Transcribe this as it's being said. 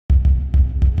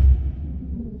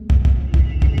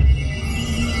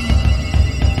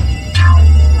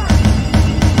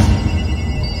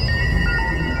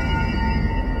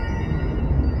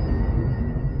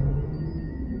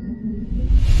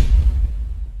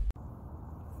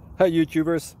Hi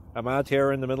YouTubers, I'm out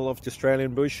here in the middle of the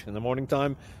Australian bush in the morning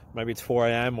time. Maybe it's 4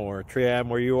 a.m. or 3 a.m.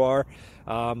 where you are.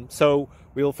 So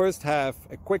we'll first have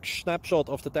a quick snapshot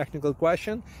of the technical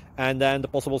question and then the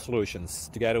possible solutions,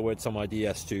 together with some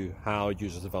ideas to how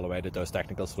users evaluated those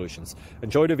technical solutions.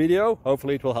 Enjoy the video,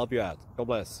 hopefully it will help you out. God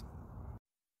bless.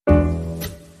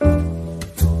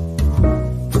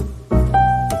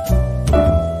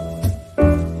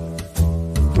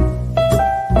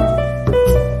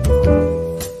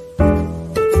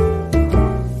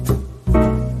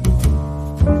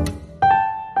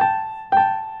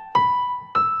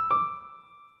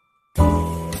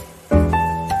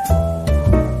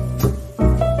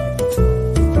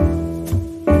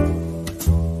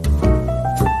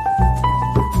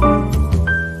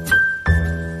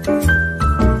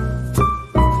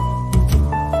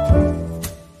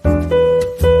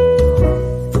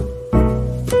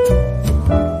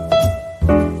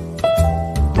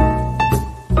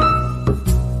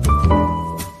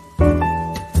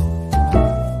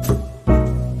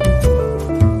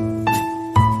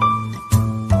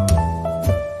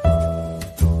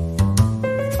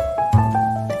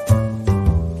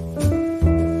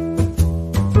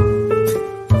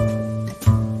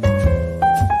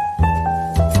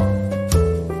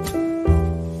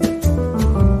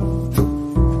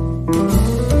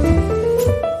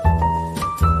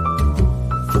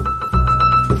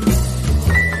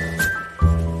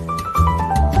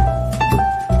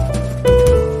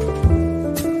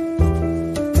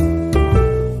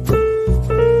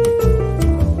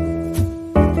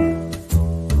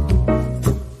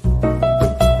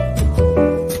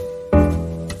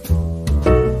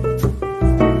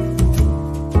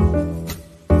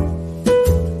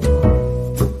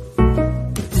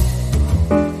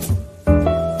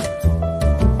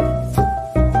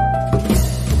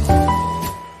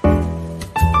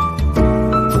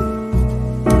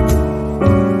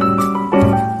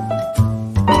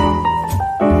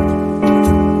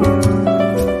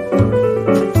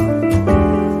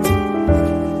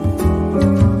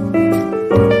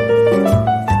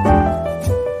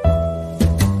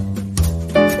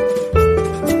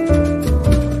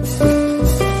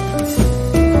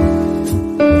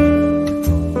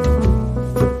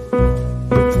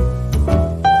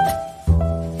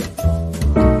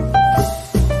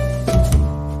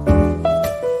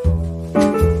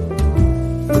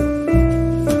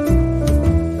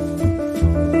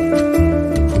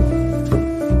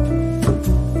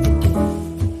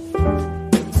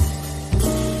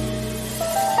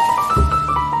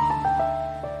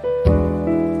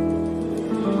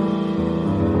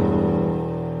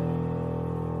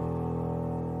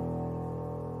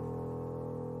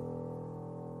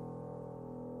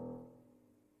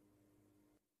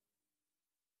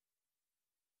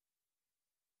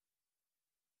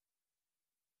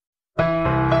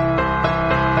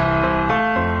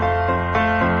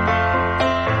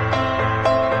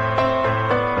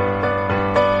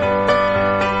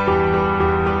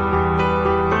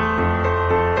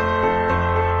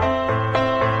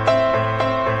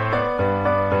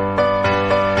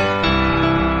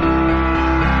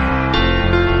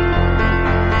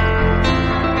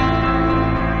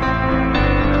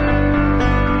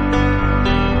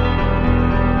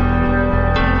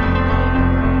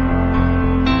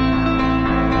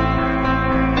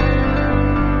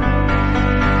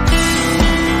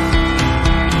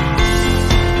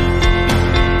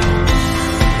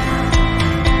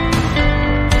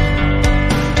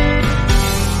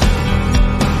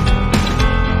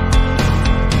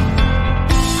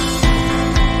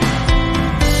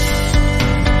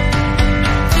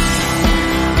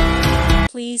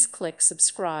 Please click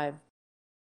subscribe.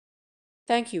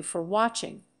 Thank you for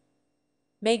watching.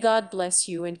 May God bless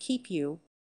you and keep you.